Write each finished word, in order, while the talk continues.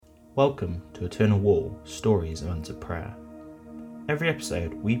Welcome to Eternal Wall, Stories of Answered Prayer. Every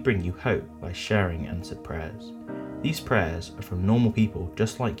episode we bring you hope by sharing answered prayers. These prayers are from normal people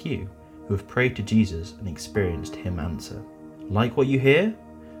just like you who have prayed to Jesus and experienced Him answer. Like what you hear?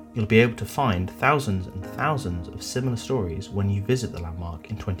 You'll be able to find thousands and thousands of similar stories when you visit the landmark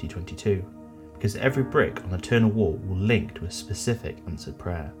in 2022, because every brick on Eternal Wall will link to a specific answered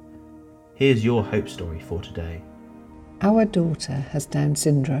prayer. Here's your hope story for today. Our daughter has Down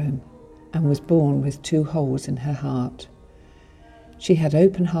syndrome and was born with 2 holes in her heart. She had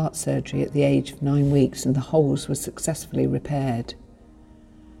open heart surgery at the age of 9 weeks and the holes were successfully repaired.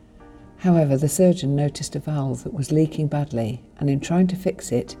 However, the surgeon noticed a valve that was leaking badly, and in trying to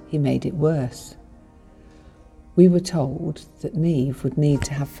fix it, he made it worse. We were told that Neve would need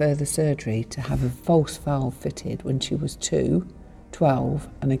to have further surgery to have a false valve fitted when she was 2, 12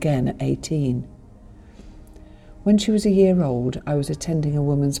 and again at 18. When she was a year old, I was attending a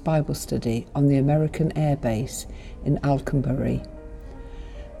women's Bible study on the American Air Base in Alconbury.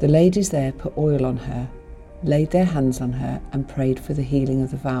 The ladies there put oil on her, laid their hands on her and prayed for the healing of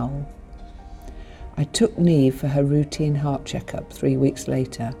the valve. I took Neve for her routine heart checkup 3 weeks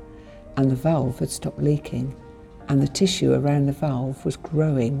later, and the valve had stopped leaking, and the tissue around the valve was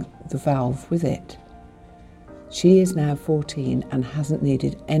growing the valve with it. She is now 14 and hasn't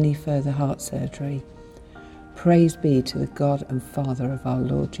needed any further heart surgery. Praise be to the God and Father of our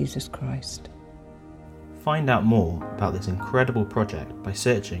Lord Jesus Christ. Find out more about this incredible project by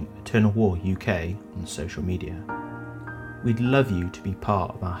searching Eternal Wall UK on social media. We'd love you to be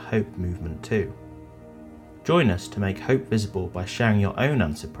part of our hope movement too. Join us to make hope visible by sharing your own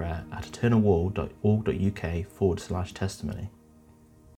answered prayer at eternalwall.org.uk/testimony.